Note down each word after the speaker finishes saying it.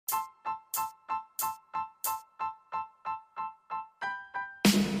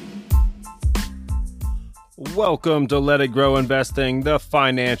Welcome to Let It Grow Investing, the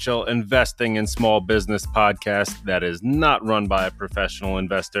financial investing and small business podcast that is not run by a professional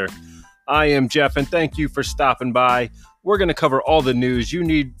investor. I am Jeff, and thank you for stopping by. We're going to cover all the news you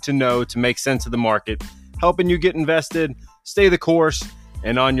need to know to make sense of the market, helping you get invested, stay the course,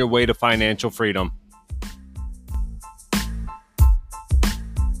 and on your way to financial freedom.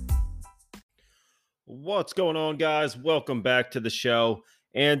 What's going on, guys? Welcome back to the show.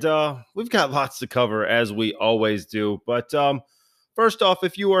 And we've got lots to cover, as we always do. But first off,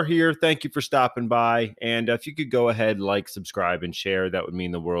 if you are here, thank you for stopping by. And if you could go ahead, like, subscribe, and share, that would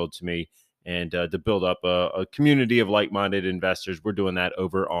mean the world to me. And to build up a community of like-minded investors, we're doing that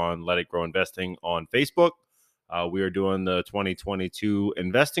over on Let It Grow Investing on Facebook. We are doing the 2022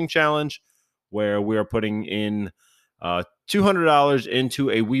 Investing Challenge, where we are putting in $200 into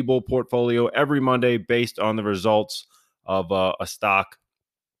a Webull portfolio every Monday based on the results of a stock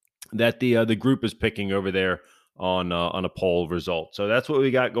that the group is picking over there on a poll result. So that's what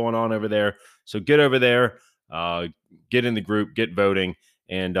we got going on over there. So get over there, get in the group, get voting.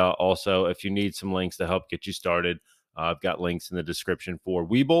 And also, if you need some links to help get you started, I've got links in the description for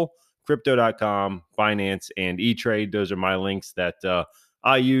Webull, Crypto.com, Binance, and E-Trade. Those are my links that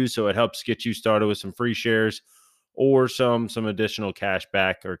I use. So it helps get you started with some free shares or some additional cash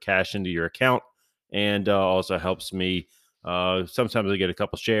back or cash into your account. And also helps me. Sometimes I get a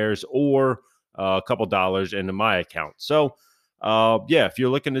couple shares or a couple dollars into my account. So, if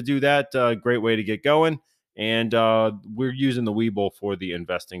you're looking to do that, great way to get going. And we're using the Webull for the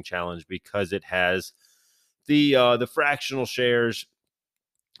investing challenge because it has the fractional shares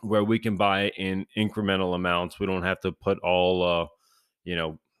where we can buy in incremental amounts. We don't have to put all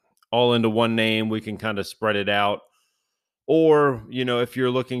into one name. We can kind of spread it out. Or, if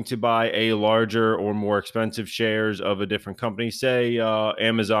you're looking to buy a larger or more expensive shares of a different company, say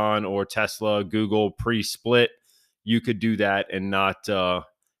Amazon or Tesla, Google pre-split, you could do that and not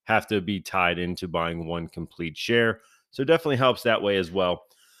have to be tied into buying one complete share. So it definitely helps that way as well.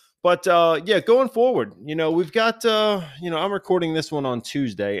 But going forward, we've got, I'm recording this one on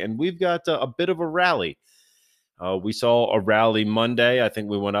Tuesday, and we've got a bit of a rally. We saw a rally Monday. I think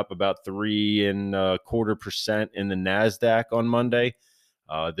we went up about 3.25% in the NASDAQ on Monday.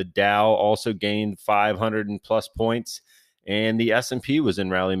 The Dow also gained 500 and plus points, and the S&P was in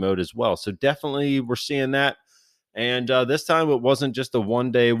rally mode as well. So definitely we're seeing that. And this time it wasn't just a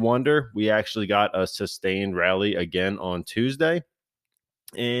one-day wonder. We actually got a sustained rally again on Tuesday.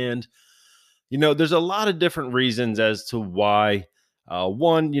 And, there's a lot of different reasons as to why.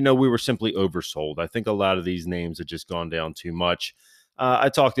 One, we were simply oversold. I think a lot of these names have just gone down too much. I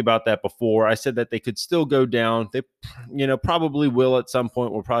talked about that before. I said that they could still go down. They, probably will at some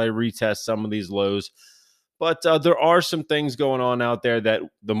point. We'll probably retest some of these lows. But there are some things going on out there that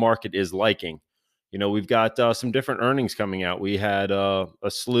the market is liking. We've got some different earnings coming out. We had a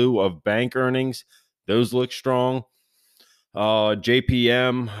slew of bank earnings. Those look strong.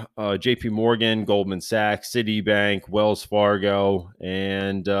 JP Morgan, Goldman Sachs, Citibank, Wells Fargo,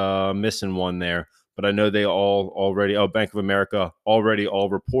 and missing one there. But I know they all already, Bank of America already all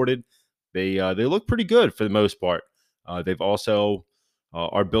reported. They look pretty good for the most part. They've also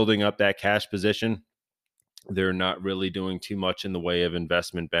are building up that cash position. They're not really doing too much in the way of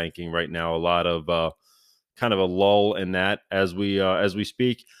investment banking right now. A lot of kind of a lull in that as we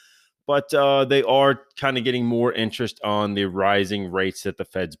speak. But they are kind of getting more interest on the rising rates that the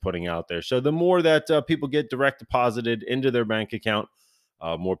Fed's putting out there. So the more that people get direct deposited into their bank account,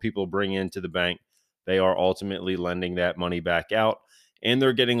 more people bring into the bank, they are ultimately lending that money back out, and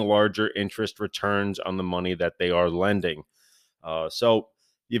they're getting larger interest returns on the money that they are lending. So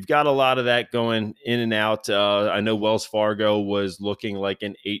you've got a lot of that going in and out. I know Wells Fargo was looking like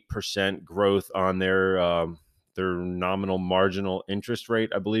an 8% growth on their nominal marginal interest rate,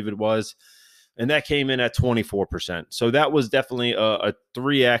 I believe it was. And that came in at 24%. So that was definitely a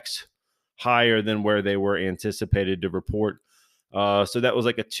 3x higher than where they were anticipated to report. So that was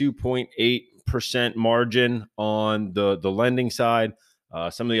like a 2.8% margin on the lending side.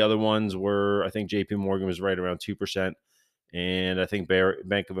 Some of the other ones were, I think JP Morgan was right around 2%. And I think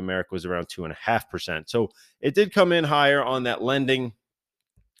Bank of America was around 2.5%. So it did come in higher on that lending,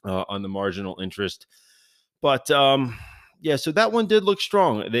 on the marginal interest. But, so that one did look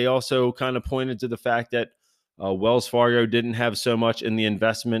strong. They also kind of pointed to the fact that Wells Fargo didn't have so much in the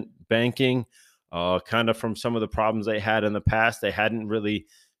investment banking, kind of from some of the problems they had in the past. They hadn't really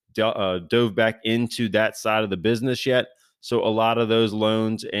dove back into that side of the business yet. So a lot of those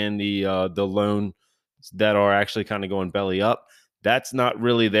loans and the loan that are actually kind of going belly up, that's not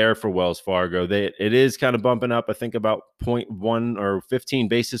really there for Wells Fargo. It is kind of bumping up, I think, about 0.1 or 15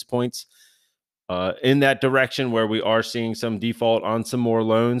 basis points in that direction where we are seeing some default on some more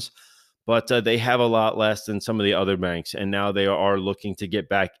loans, but they have a lot less than some of the other banks. And now they are looking to get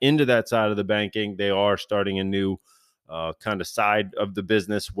back into that side of the banking. They are starting a new kind of side of the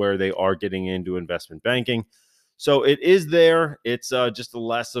business where they are getting into investment banking. So it is there. It's just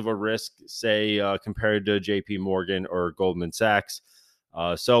less of a risk, say, compared to JP Morgan or Goldman Sachs.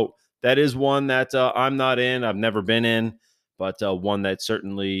 So that is one that I'm not in. I've never been in, but one that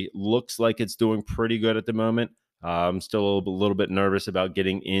certainly looks like it's doing pretty good at the moment. I'm still a little bit nervous about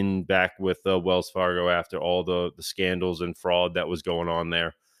getting in back with Wells Fargo after all the scandals and fraud that was going on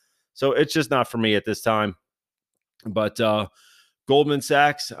there. So it's just not for me at this time. But Goldman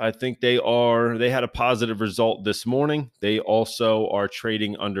Sachs, I think they had a positive result this morning. They also are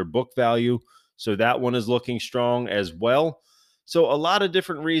trading under book value. So that one is looking strong as well. So a lot of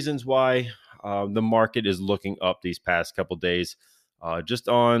different reasons why the market is looking up these past couple of days. Just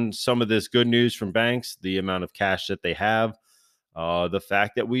on some of this good news from banks, the amount of cash that they have, the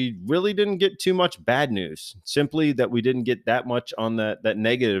fact that we really didn't get too much bad news, simply that we didn't get that much on that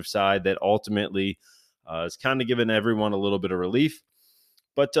negative side that ultimately is kind of giving everyone a little bit of relief.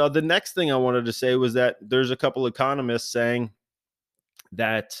 But the next thing I wanted to say was that there's a couple economists saying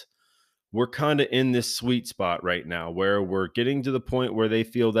that we're kind of in this sweet spot right now where we're getting to the point where they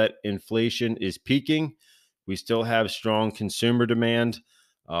feel that inflation is peaking. We still have strong consumer demand.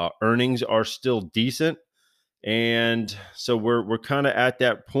 Earnings are still decent. And so we're kind of at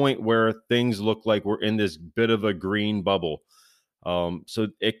that point where things look like we're in this bit of a green bubble. So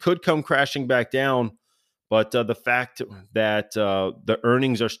it could come crashing back down. But the fact that the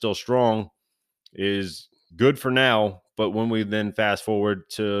earnings are still strong is good for now. But when we then fast forward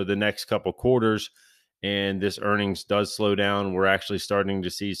to the next couple quarters and this earnings does slow down, we're actually starting to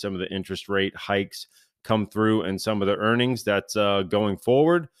see some of the interest rate hikes come through and some of the earnings that's going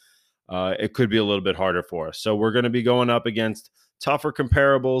forward. It could be a little bit harder for us. So we're going to be going up against tougher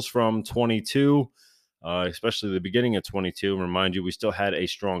comparables from 22, especially the beginning of 22. Remind you, we still had a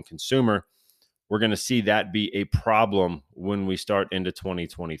strong consumer. We're going to see that be a problem when we start into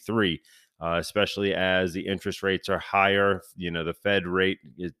 2023, especially as the interest rates are higher. The Fed rate,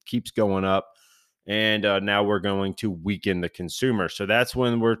 it keeps going up. And now we're going to weaken the consumer. So that's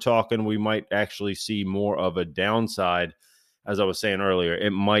when we're talking we might actually see more of a downside. As I was saying earlier,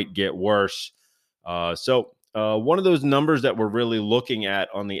 it might get worse. So one of those numbers that we're really looking at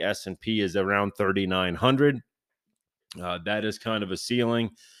on the S&P is around 3,900. That is kind of a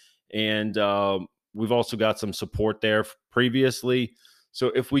ceiling. And we've also got some support there previously. So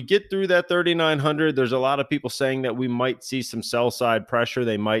if we get through that 3,900, there's a lot of people saying that we might see some sell side pressure.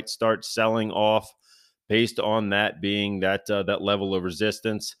 They might start selling off based on that being that level of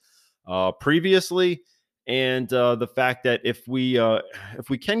resistance previously. And the fact that if we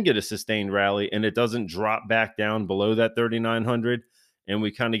can get a sustained rally and it doesn't drop back down below that 3,900 and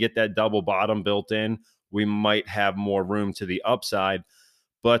we kind of get that double bottom built in, we might have more room to the upside.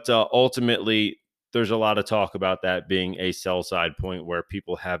 But ultimately, there's a lot of talk about that being a sell side point where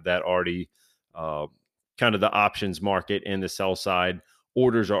people have that already kind of the options market and the sell side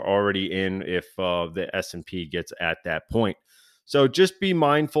orders are already in if the S&P gets at that point. So just be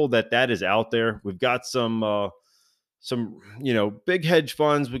mindful that that is out there. We've got some big hedge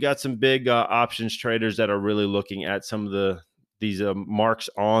funds. We got some big options traders that are really looking at some of these marks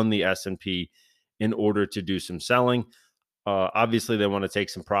on the S&P in order to do some selling. Obviously, they want to take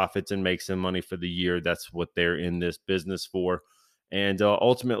some profits and make some money for the year. That's what they're in this business for. And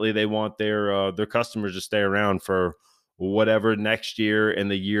ultimately, they want their customers to stay around for whatever next year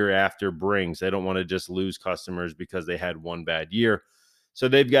and the year after brings. They don't want to just lose customers because they had one bad year. So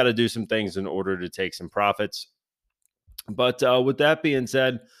they've got to do some things in order to take some profits. But with that being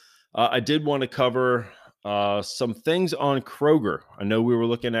said, I did want to cover some things on Kroger. I know we were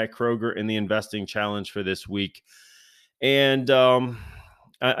looking at Kroger in the investing challenge for this week. And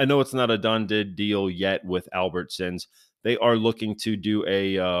I know it's not a done deal yet with Albertsons. They are looking to do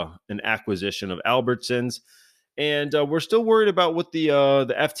an acquisition of Albertsons. And we're still worried about what the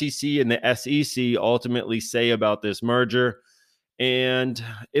FTC and the SEC ultimately say about this merger and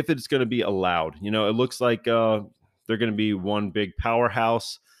if it's going to be allowed. It looks like they're going to be one big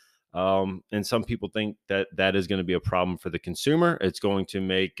powerhouse. And some people think that is going to be a problem for the consumer. It's going to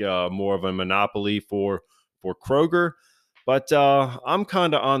make more of a monopoly for Kroger. But I'm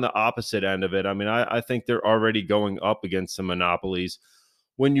kind of on the opposite end of it. I mean, I think they're already going up against some monopolies.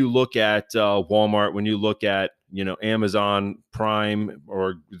 When you look at Walmart, when you look at, Amazon Prime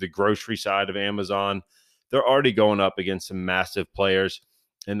or the grocery side of Amazon, they're already going up against some massive players.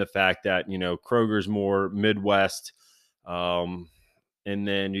 And the fact that, Kroger's more Midwest, and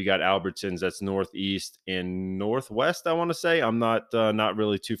then you got Albertsons that's northeast and northwest. I want to say I'm not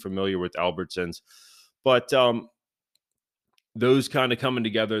really too familiar with Albertsons, but those kind of coming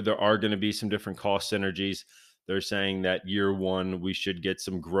together, there are going to be some different cost synergies. They're saying that year one, we should get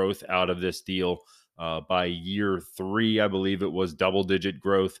some growth out of this deal. By year three, I believe it was double-digit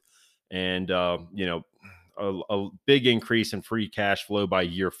growth, and a big increase in free cash flow by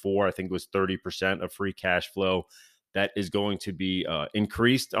year four. I think it was 30% of free cash flow that is going to be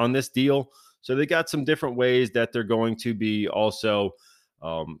increased on this deal. So they got some different ways that they're going to be also,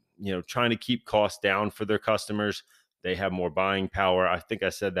 trying to keep costs down for their customers. They have more buying power. I think I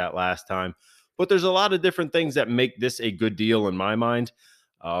said that last time. But there's a lot of different things that make this a good deal in my mind.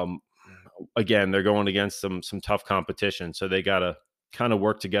 Again, they're going against some tough competition, so they got to kind of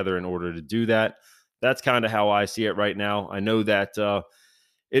work together in order to do that. That's kind of how I see it right now. I know that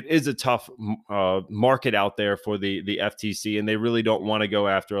it is a tough market out there for the FTC, and they really don't want to go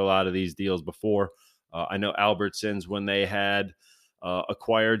after a lot of these deals before. I know Albertsons, when they had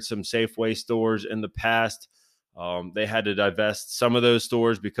acquired some Safeway stores in the past, they had to divest some of those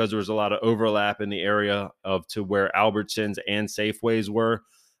stores because there was a lot of overlap in the area of to where Albertsons and Safeways were.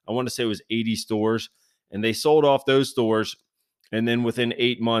 I want to say it was 80 stores, and they sold off those stores. And then within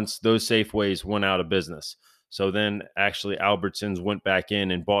 8 months, those Safeways went out of business. So then actually Albertsons went back in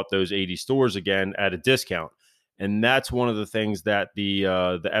and bought those 80 stores again at a discount. And that's one of the things that the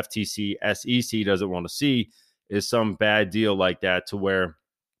FTC SEC doesn't want to see, is some bad deal like that, to where,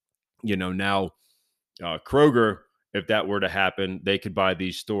 now Kroger, if that were to happen, they could buy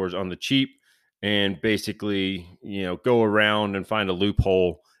these stores on the cheap and basically, go around and find a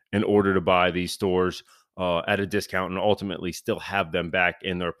loophole in order to buy these stores at a discount and ultimately still have them back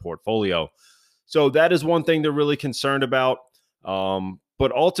in their portfolio. So that is one thing they're really concerned about.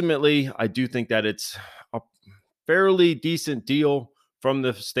 But ultimately, I do think that it's a fairly decent deal from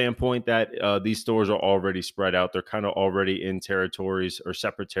the standpoint that these stores are already spread out. They're kind of already in territories or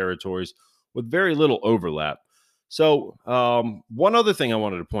separate territories with very little overlap. So one other thing I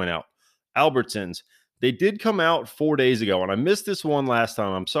wanted to point out, Albertsons, they did come out 4 days ago, and I missed this one last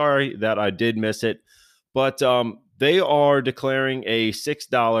time. I'm sorry that I did miss it, but they are declaring a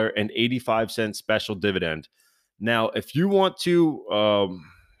 $6.85 special dividend. Now, if you want to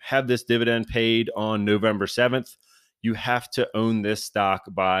have this dividend paid on November 7th, you have to own this stock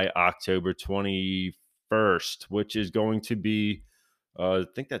by October 21st, which is going to be, I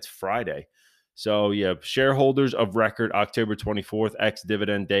think that's Friday. So, yeah, shareholders of record October 24th,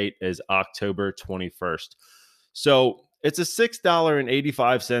 ex-dividend date is October 21st. So it's a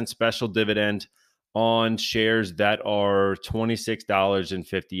 $6.85 special dividend on shares that are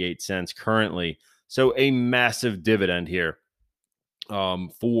 $26.58 currently. So a massive dividend here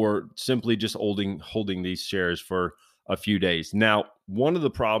for simply just holding these shares for a few days. Now, one of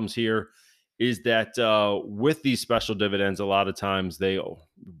the problems here is that with these special dividends, a lot of times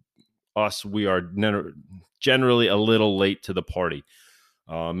we are generally a little late to the party,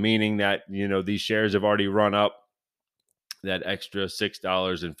 meaning that, these shares have already run up that extra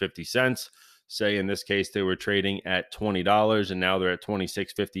 $6.50. Say in this case, they were trading at $20 and now they're at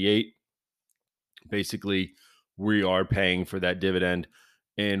 $26.58. Basically, we are paying for that dividend.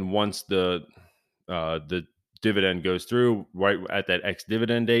 And once the dividend goes through right at that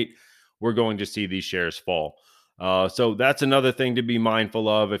ex-dividend date, we're going to see these shares fall. So that's another thing to be mindful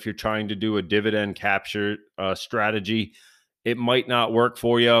of if you're trying to do a dividend capture strategy. It might not work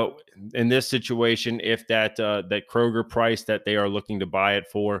for you in this situation if that Kroger price that they are looking to buy it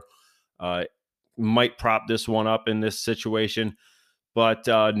for might prop this one up in this situation. But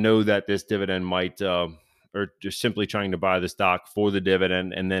know that this dividend might, or just simply trying to buy the stock for the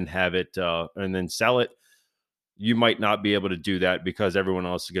dividend and then have it and then sell it, you might not be able to do that because everyone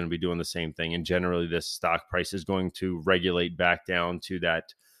else is going to be doing the same thing. And generally, this stock price is going to regulate back down to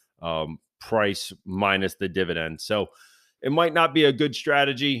that price minus the dividend. So it might not be a good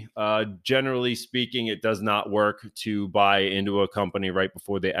strategy. Generally speaking, it does not work to buy into a company right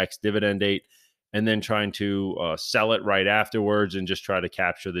before the ex-dividend date and then trying to sell it right afterwards and just try to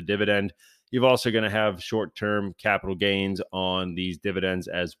capture the dividend. You're also going to have short-term capital gains on these dividends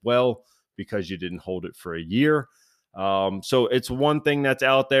as well, because you didn't hold it for a year. So it's one thing that's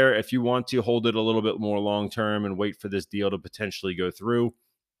out there. If you want to hold it a little bit more long-term and wait for this deal to potentially go through,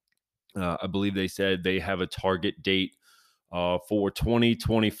 I believe they said they have a target date for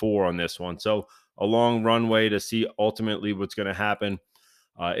 2024 on this one. So a long runway to see ultimately what's going to happen.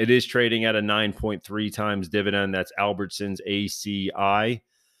 It is trading at a 9.3 times dividend. That's Albertsons ACI.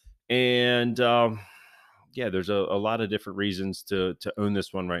 And there's a lot of different reasons to own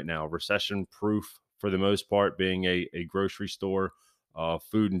this one right now. Recession proof for the most part, being a grocery store,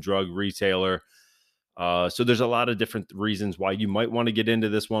 food and drug retailer. So there's a lot of different reasons why you might want to get into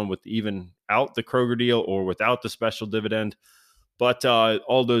this one with even out the Kroger deal or without the special dividend. But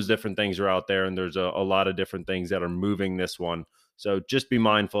all those different things are out there, and there's a lot of different things that are moving this one. So just be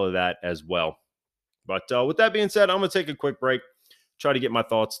mindful of that as well. But with that being said, I'm going to take a quick break, try to get my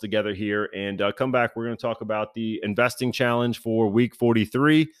thoughts together here, and come back. We're going to talk about the investing challenge for week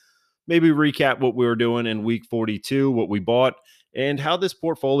 43, maybe recap what we were doing in week 42, what we bought, and how this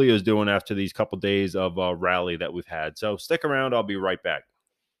portfolio is doing after these couple days of rally that we've had. So stick around. I'll be right back.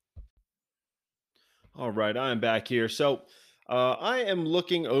 All right, I am back here. So I am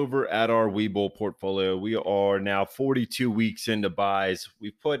looking over at our Webull portfolio. We are now 42 weeks into buys.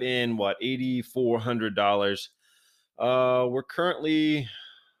 We put in what, $8,400. We're currently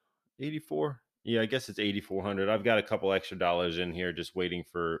 84. Yeah, I guess it's 8,400. I've got a couple extra dollars in here just waiting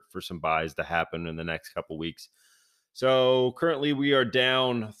for some buys to happen in the next couple weeks. So currently we are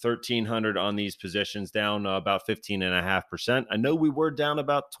down 1,300 on these positions, down about 15.5%. I know we were down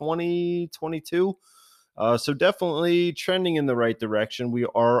about 20, 22. So definitely trending in the right direction. We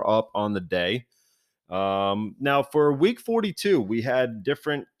are up on the day. Now for week 42, we had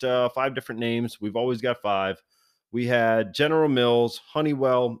five different names. We've always got five. We had General Mills,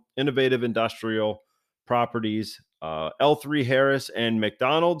 Honeywell, Innovative Industrial Properties, L3 Harris, and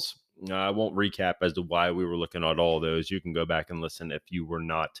McDonald's. I won't recap as to why we were looking at all of those. You can go back and listen if you were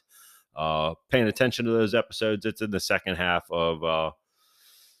not paying attention to those episodes. It's in the second half of,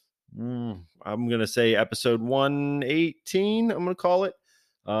 I'm going to say episode 118, I'm going to call it.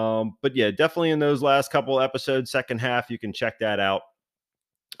 But yeah, definitely in those last couple episodes, second half, you can check that out.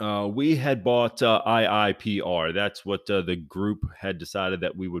 We had bought IIPR. That's what the group had decided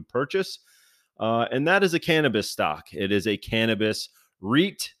that we would purchase. And that is a cannabis stock. It is a cannabis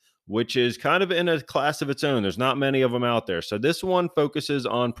REIT, which is kind of in a class of its own. There's not many of them out there. So this one focuses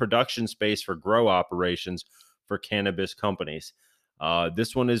on production space for grow operations for cannabis companies.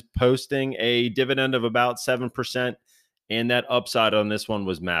 This one is posting a dividend of about 7%. And that upside on this one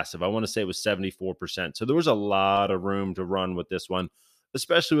was massive. I want to say it was 74%. So there was a lot of room to run with this one,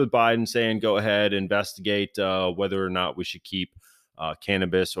 especially with Biden saying, go ahead, investigate whether or not we should keep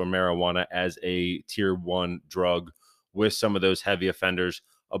cannabis or marijuana as a tier 1 drug with some of those heavy offenders.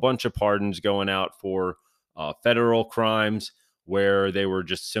 A bunch of pardons going out for federal crimes where they were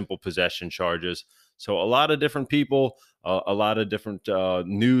just simple possession charges. So a lot of different people, a lot of different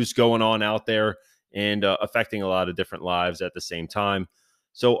news going on out there and affecting a lot of different lives at the same time.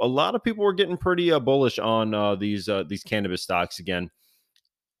 So a lot of people were getting pretty bullish on these cannabis stocks again.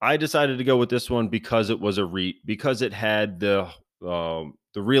 I decided to go with this one because it was a REIT, because it had the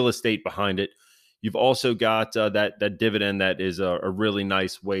real estate behind it. You've also got that dividend that is a really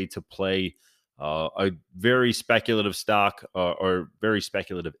nice way to play a very speculative stock or very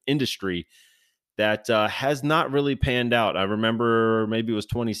speculative industry that has not really panned out. I remember maybe it was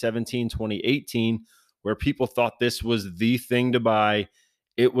 2017, 2018, where people thought this was the thing to buy.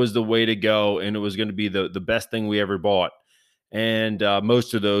 It was the way to go, and it was going to be the best thing we ever bought. And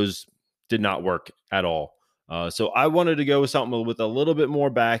most of those did not work at all. So I wanted to go with something with a little bit more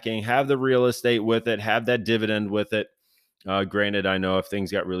backing, have the real estate with it, have that dividend with it. Granted, I know if things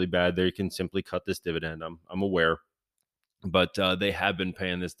got really bad, they can simply cut this dividend. I'm aware, but they have been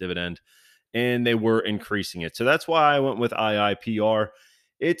paying this dividend, and they were increasing it. So that's why I went with IIPR.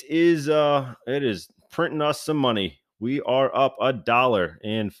 It is printing us some money. We are up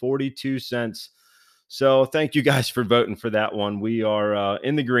 $1.42. So thank you guys for voting for that one. We are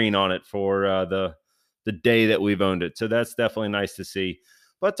in the green on it for the day that we've owned it. So that's definitely nice to see.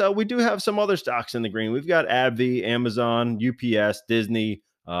 But we do have some other stocks in the green. We've got AbbVie, Amazon, UPS, Disney,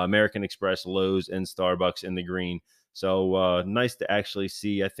 American Express, Lowe's, and Starbucks in the green. So nice to actually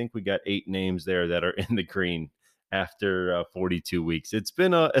see. I think we got 8 names there that are in the green after 42 weeks. It's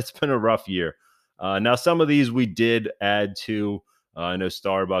been a rough year. Now some of these we did add to. I know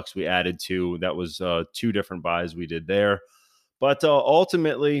Starbucks we added to. That was 2 different buys we did there. But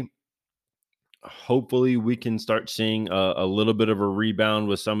ultimately, hopefully we can start seeing a little bit of a rebound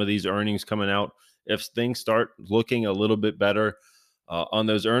with some of these earnings coming out. If things start looking a little bit better on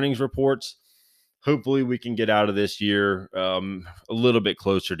those earnings reports, hopefully we can get out of this year a little bit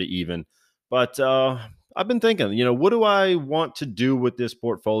closer to even. But I've been thinking, what do I want to do with this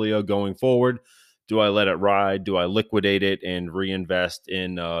portfolio going forward? Do I let it ride? Do I liquidate it and reinvest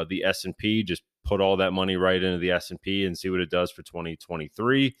in the S&P? Just put all that money right into the S&P and see what it does for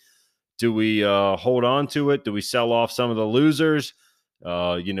 2023. Do we hold on to it? Do we sell off some of the losers?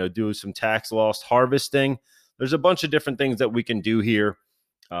 Do some tax loss harvesting? There's a bunch of different things that we can do here.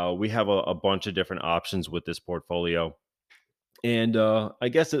 We have a bunch of different options with this portfolio. And I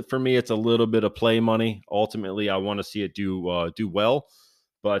guess for me, it's a little bit of play money. Ultimately, I want to see it do well.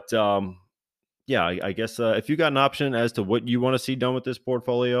 But yeah, I guess if you got an option as to what you want to see done with this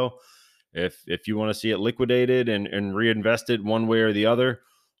portfolio, if you want to see it liquidated and reinvested one way or the other,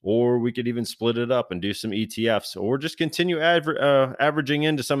 or we could even split it up and do some ETFs, or just continue averaging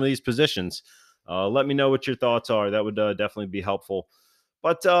into some of these positions. Let me know what your thoughts are. That would definitely be helpful.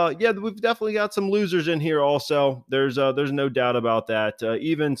 But yeah, we've definitely got some losers in here. Also, there's no doubt about that.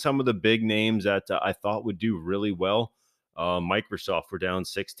 Even some of the big names that I thought would do really well. Microsoft, we're down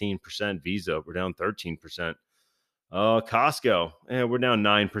 16%. Visa, we're down 13%. Costco, we're down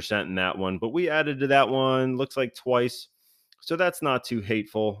 9% in that one, but we added to that one, looks like twice. So that's not too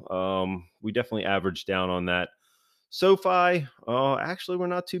hateful. We definitely averaged down on that. SoFi, actually, we're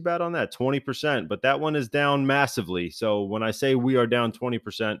not too bad on that, 20%, but that one is down massively. So when I say we are down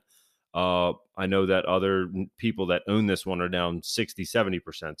 20%, I know that other people that own this one are down 60,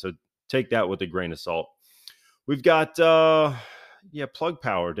 70%. So take that with a grain of salt. We've got, Plug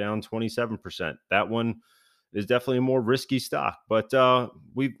Power down 27%. That one is definitely a more risky stock, but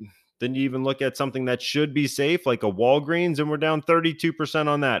we then you even look at something that should be safe, like a Walgreens, and we're down 32%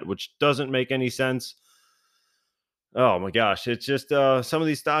 on that, which doesn't make any sense. Oh my gosh, it's just some of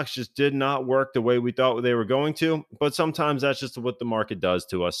these stocks just did not work the way we thought they were going to, but sometimes that's just what the market does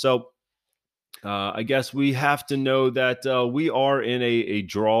to us. So I guess we have to know that we are in a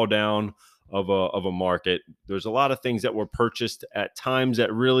drawdown of a market. There's a lot of things that were purchased at times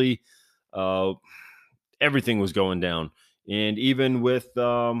that really everything was going down. And even with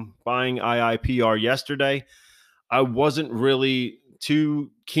buying IIPR yesterday, I wasn't really too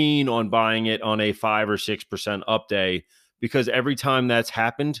keen on buying it on a 5 or 6% up day, because every time that's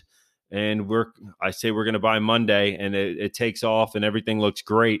happened, and I say we're going to buy Monday, and it takes off and everything looks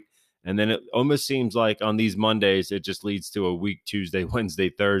great, and then it almost seems like on these Mondays it just leads to a weak Tuesday, Wednesday,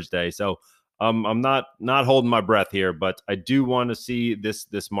 Thursday. So I'm not holding my breath here, but I do want to see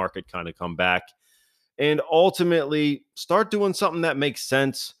this market kind of come back and ultimately start doing something that makes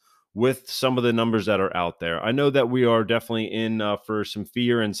sense with some of the numbers that are out there. I know that we are definitely in for some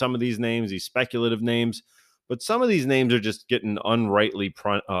fear in some of these names, these speculative names, but some of these names are just getting unrightly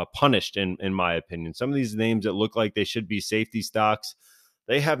punished, in my opinion. Some of these names that look like they should be safety stocks,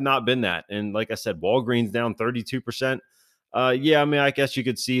 they have not been that. And like I said, Walgreens down 32%. Yeah, I mean, I guess you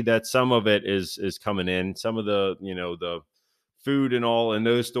could see that some of it is coming in. Some of the, the food and all in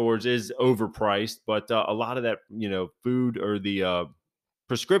those stores is overpriced, but a lot of that, food or the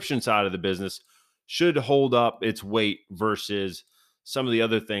prescription side of the business should hold up its weight versus some of the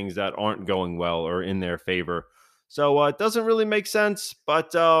other things that aren't going well or in their favor. So it doesn't really make sense,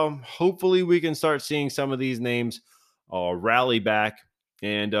 but hopefully we can start seeing some of these names rally back.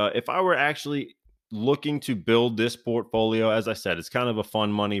 And if I were actually looking to build this portfolio, as I said, it's kind of a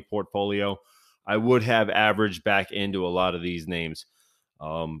fun money portfolio. I would have averaged back into a lot of these names.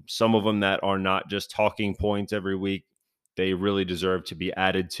 Some of them that are not just talking points every week, they really deserve to be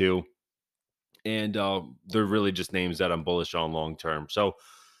added to. And they're really just names that I'm bullish on long term. So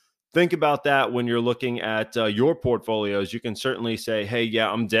think about that when you're looking at your portfolios. You can certainly say, hey,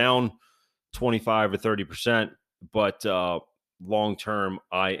 yeah, I'm down 25 or 30%, but long term,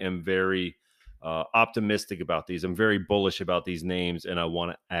 I am very optimistic about these. I'm very bullish about these names, and I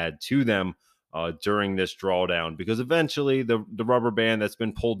want to add to them during this drawdown, because eventually the rubber band that's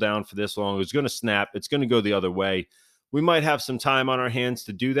been pulled down for this long is going to snap. It's going to go the other way. We might have some time on our hands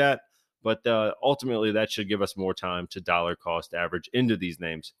to do that, but ultimately that should give us more time to dollar cost average into these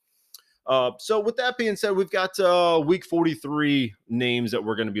names. So with that being said, we've got week 43 names that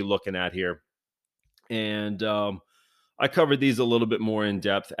we're going to be looking at here. And I covered these a little bit more in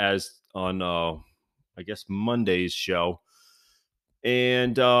depth as on, I guess, Monday's show.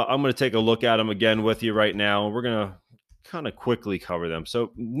 And I'm going to take a look at them again with you right now. We're going to kind of quickly cover them.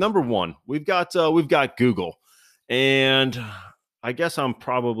 So number one, we've got Google. And I guess I'm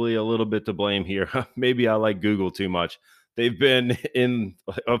probably a little bit to blame here. Maybe I like Google too much. They've been in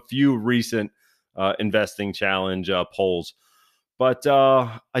a few recent investing challenge polls. But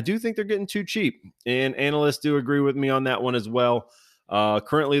I do think they're getting too cheap. And analysts do agree with me on that one as well.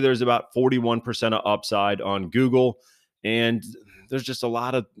 Currently, there's about 41% of upside on Google. And there's just a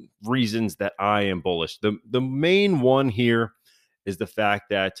lot of reasons that I am bullish. The main one here is the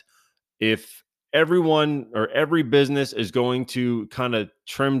fact that if everyone or every business is going to kind of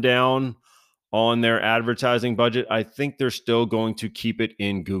trim down on their advertising budget, I think they're still going to keep it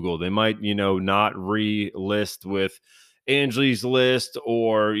in Google. They might, not relist with Angie's List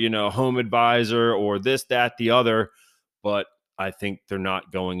or, Home Advisor or this, that, the other, but I think they're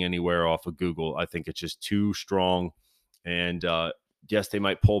not going anywhere off of Google. I think it's just too strong. And yes, they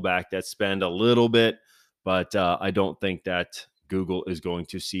might pull back that spend a little bit, but I don't think that Google is going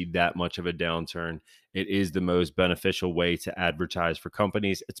to see that much of a downturn. It is the most beneficial way to advertise for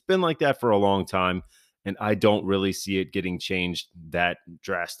companies. It's been like that for a long time, and I don't really see it getting changed that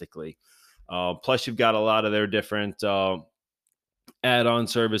drastically. Plus, you've got a lot of their different add-on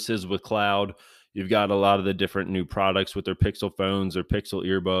services with cloud. You've got a lot of the different new products with their Pixel phones or Pixel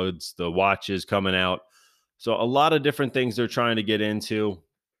earbuds, the watches coming out. So a lot of different things they're trying to get into.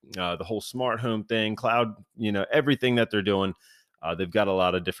 The whole smart home thing, cloud, everything that they're doing. They've got a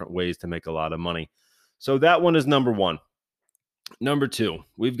lot of different ways to make a lot of money. So that one is number one. Number two,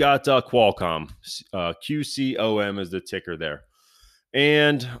 we've got Qualcomm. QCOM is the ticker there.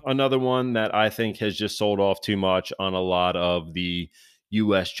 And another one that I think has just sold off too much on a lot of the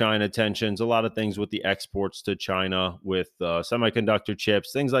US-China tensions, a lot of things with the exports to China with semiconductor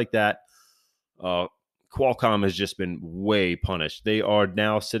chips, things like that. Qualcomm has just been way punished. They are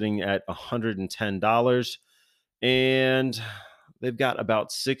now sitting at $110, and they've got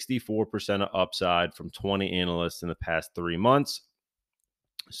about 64% of upside from 20 analysts in the past 3 months.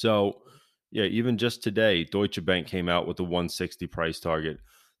 So, yeah, even just today, Deutsche Bank came out with a 160 price target.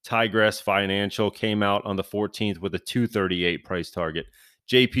 Tigress Financial came out on the 14th with a 238 price target.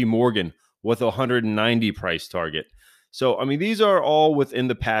 JP Morgan with a 190 price target. So, I mean, these are all within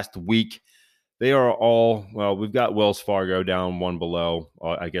the past week. They are all, well, we've got Wells Fargo down one below.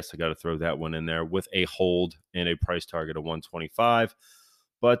 I guess I got to throw that one in there with a hold and a price target of 125.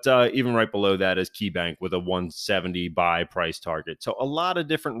 But even right below that is KeyBank with a 170 buy price target. So a lot of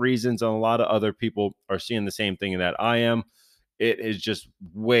different reasons, and a lot of other people are seeing the same thing that I am. It is just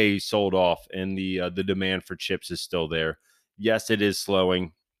way sold off, and the demand for chips is still there. Yes, it is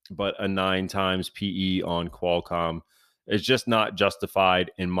slowing, but a 9 times PE on Qualcomm is just not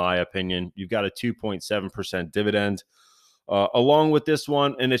justified, in my opinion. You've got a 2.7% dividend along with this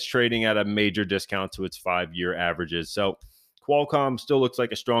one, and it's trading at a major discount to its 5-year averages. So Qualcomm still looks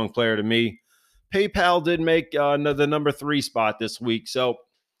like a strong player to me. PayPal did make the number 3 spot this week. So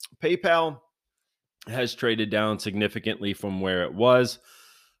PayPal has traded down significantly from where it was.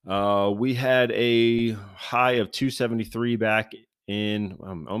 We had a high of 273 back in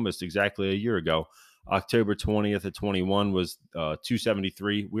almost exactly a year ago. October 20th of 21 was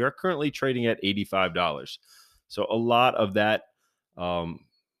 273. We are currently trading at $85. So a lot of that kind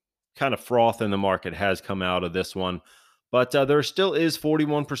of froth in the market has come out of this one. But there still is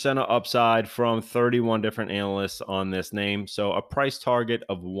 41% of upside from 31 different analysts on this name. So a price target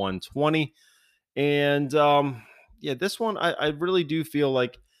of 120. And yeah, this one, I really do feel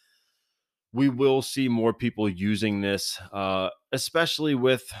like we will see more people using this, especially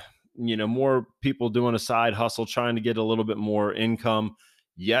with more people doing a side hustle, trying to get a little bit more income.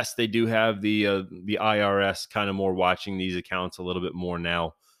 Yes, they do have the IRS kind of more watching these accounts a little bit more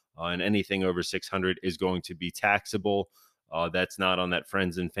now, and anything over 600 is going to be taxable. That's not on that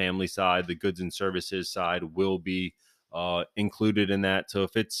friends and family side. The goods and services side will be included in that. So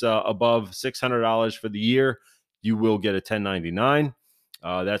if it's above $600 for the year, you will get a 1099.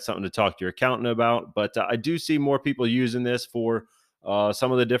 That's something to talk to your accountant about. But I do see more people using this for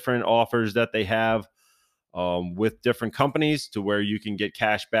some of the different offers that they have with different companies, to where you can get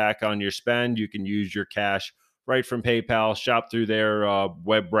cash back on your spend. You can use your cash right from PayPal, shop through their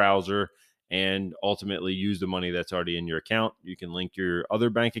web browser, and ultimately use the money that's already in your account. You can link your other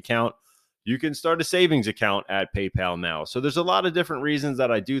bank account. You can start a savings account at PayPal now. So there's a lot of different reasons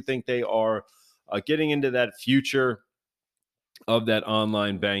that I do think they are getting into that future of that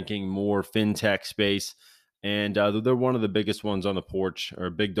online banking, more fintech space. And they're one of the biggest ones on the porch, or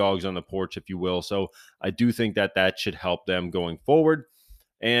big dogs on the porch, if you will. So I do think that that should help them going forward.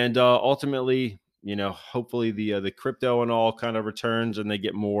 And ultimately, hopefully the crypto and all kind of returns, and they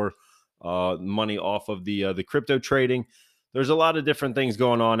get more money off of the crypto trading. There's a lot of different things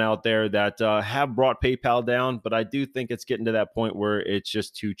going on out there that have brought PayPal down, but I do think it's getting to that point where it's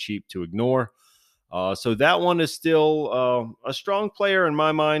just too cheap to ignore. So that one is still a strong player in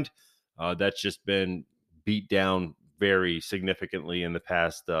my mind. That's just been beat down very significantly in the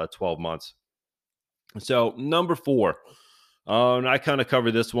past 12 months. So number 4, and I kind of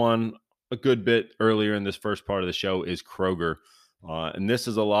covered this one a good bit earlier in this first part of the show, is Kroger. And this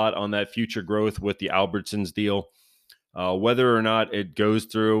is a lot on that future growth with the Albertsons deal. Whether or not it goes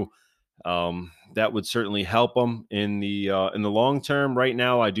through, that would certainly help them in the long term. Right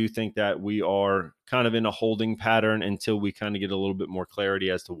now, I do think that we are kind of in a holding pattern until we kind of get a little bit more clarity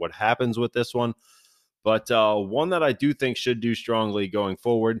as to what happens with this one. But one that I do think should do strongly going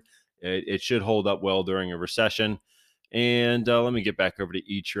forward, it should hold up well during a recession, And let me get back over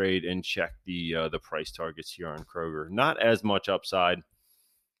to E-Trade and check the price targets here on Kroger. Not as much upside,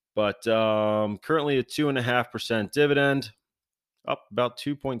 but currently a 2.5% dividend, up about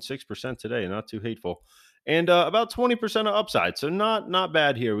 2.6% today. Not too hateful. And about 20% of upside. So not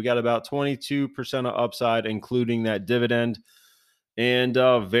bad here. We got about 22% of upside, including that dividend. And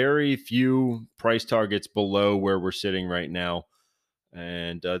very few price targets below where we're sitting right now.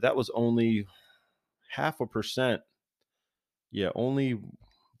 And that was only 0.5%. Yeah, only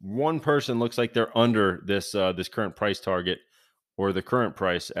one person looks like they're under this current price target, or the current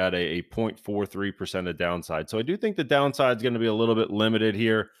price, at a 0.43% of downside. So I do think the downside is going to be a little bit limited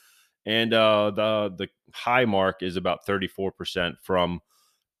here. And the high mark is about 34% from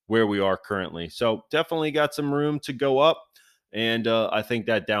where we are currently. So definitely got some room to go up. And I think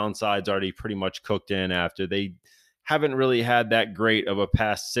that downside's already pretty much cooked in after they haven't really had that great of a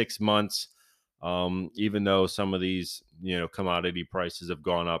past 6 months. Even though some of these, commodity prices have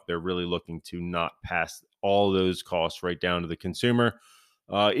gone up, they're really looking to not pass all those costs right down to the consumer.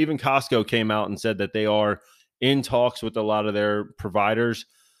 Even Costco came out and said that they are in talks with a lot of their providers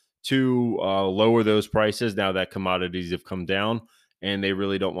to lower those prices now that commodities have come down, and they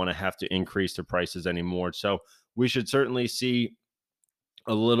really don't want to have to increase their prices anymore. So we should certainly see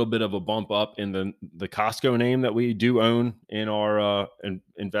a little bit of a bump up in the Costco name that we do own in our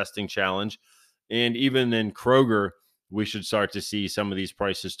investing challenge. And even in Kroger, we should start to see some of these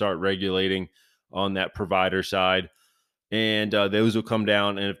prices start regulating on that provider side. And those will come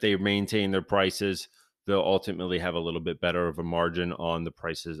down. And if they maintain their prices, they'll ultimately have a little bit better of a margin on the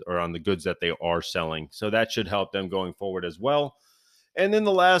prices, or on the goods that they are selling. So that should help them going forward as well. And then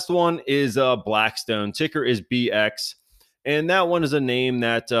the last one is Blackstone. Ticker is BX. And that one is a name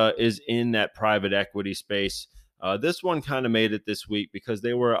that is in that private equity space. This one kind of made it this week because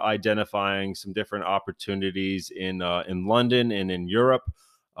they were identifying some different opportunities in London and in Europe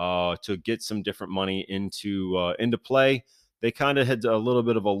to get some different money into play. They kind of had a little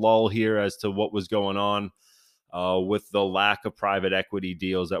bit of a lull here as to what was going on with the lack of private equity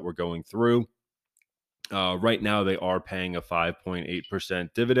deals that were going through. Right now, they are paying a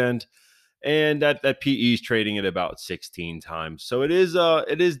 5.8% dividend, and that PE is trading at about 16 times. So it is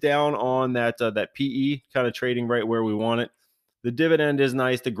down on that PE, kind of trading right where we want it. The dividend is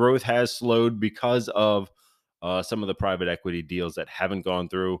nice. The growth has slowed because of some of the private equity deals that haven't gone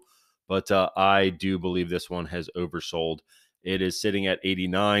through, but I do believe this one has oversold. It is sitting at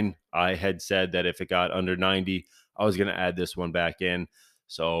 89. I had said that if it got under 90, I was going to add this one back in.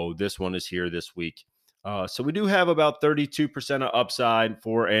 So this one is here this week. So we do have about 32% of upside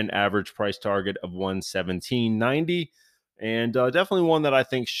for an average price target of 117.90, and definitely one that I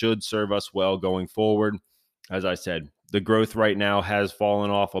think should serve us well going forward. As I said, the growth right now has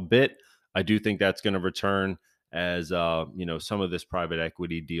fallen off a bit. I do think that's going to return as some of this private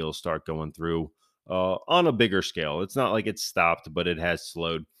equity deals start going through on a bigger scale. It's not like it's stopped, but it has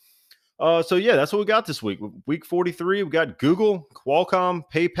slowed. So yeah, that's what we got this week. Week 43, we got Google, Qualcomm,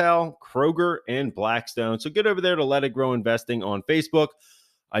 PayPal, Kroger, and Blackstone. So get over there to Let It Grow Investing on Facebook.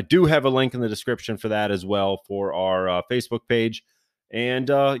 I do have a link in the description for that as well, for our Facebook page. And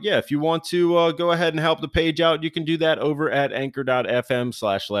if you want to go ahead and help the page out, you can do that over at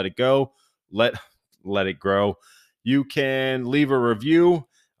anchor.fm/letitgo. Let it grow. You can leave a review.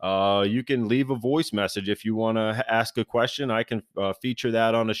 You can leave a voice message if you want to ask a question. I can feature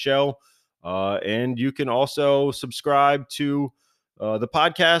that on the show. And you can also subscribe to the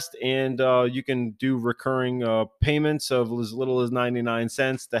podcast, and you can do recurring payments of as little as 99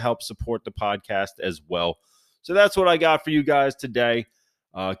 cents to help support the podcast as well. So that's what I got for you guys today.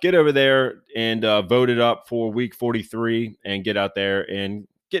 Get over there and vote it up for week 43 and get out there and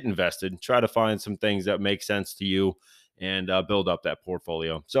get invested. Try to find some things that make sense to you and build up that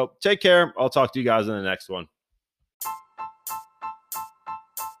portfolio. So take care. I'll talk to you guys in the next one.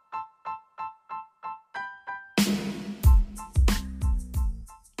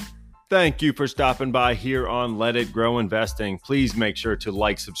 Thank you for stopping by here on Let It Grow Investing. Please make sure to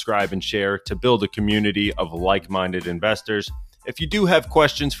like, subscribe, and share to build a community of like-minded investors. If you do have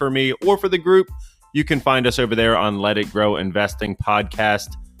questions for me or for the group, you can find us over there on Let It Grow Investing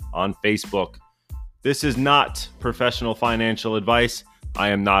Podcast on Facebook. This is not professional financial advice. I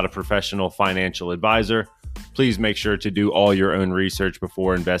am not a professional financial advisor. Please make sure to do all your own research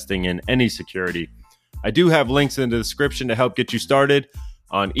before investing in any security. I do have links in the description to help get you started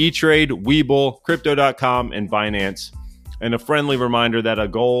on E-Trade, Webull, Crypto.com, and Binance. And a friendly reminder that a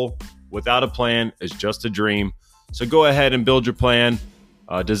goal without a plan is just a dream. So go ahead and build your plan,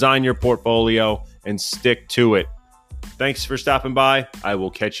 design your portfolio, and stick to it. Thanks for stopping by. I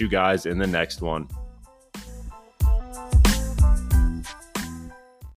will catch you guys in the next one.